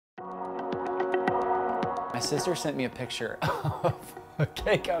My sister sent me a picture of a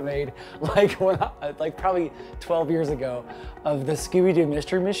cake I made like probably 12 years ago of the Scooby-Doo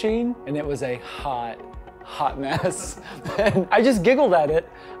Mystery Machine, and it was a hot mess. And I just giggled at it,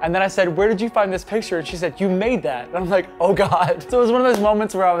 and then I said, "Where did you find this picture?" And she said, "You made that." And I'm like, "Oh God." So it was one of those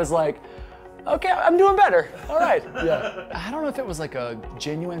moments where I was like, okay, I'm doing better. All right, yeah. I don't know if it was like a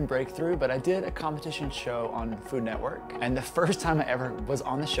genuine breakthrough, but I did a competition show on Food Network. And the first time I ever was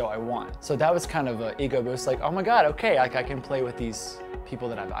on the show, I won. So that was kind of an ego boost, like, oh my God, okay, like I can play with these people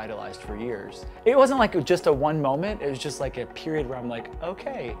that I've idolized for years. It wasn't like just a one moment, it was just like a period where I'm like,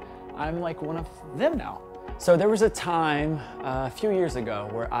 okay, I'm like one of them now. So there was a time a few years ago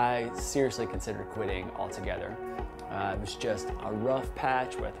where I seriously considered quitting altogether. It was just a rough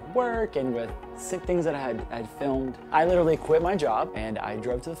patch with work and with things that I had filmed. I literally quit my job and I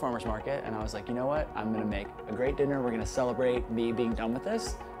drove to the farmer's market and I was like, you know what? I'm gonna make a great dinner. We're gonna celebrate me being done with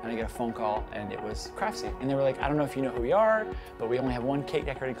this. And I get a phone call and it was Craftsy. And they were like, I don't know if you know who we are, but we only have one cake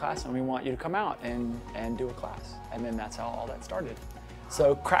decorating class and we want you to come out and do a class. And then that's how all that started.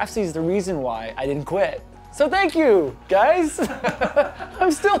 So Craftsy is the reason why I didn't quit. So thank you, guys.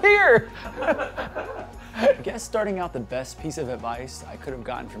 I'm still here. I guess starting out, the best piece of advice I could have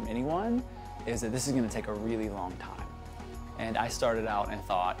gotten from anyone is that this is gonna take a really long time. And I started out and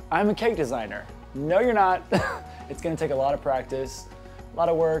thought, I'm a cake designer. No, you're not. It's gonna take a lot of practice, a lot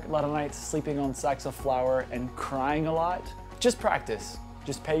of work, a lot of nights sleeping on sacks of flour and crying a lot. Just practice,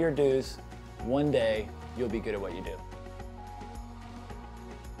 just pay your dues. One day, you'll be good at what you do.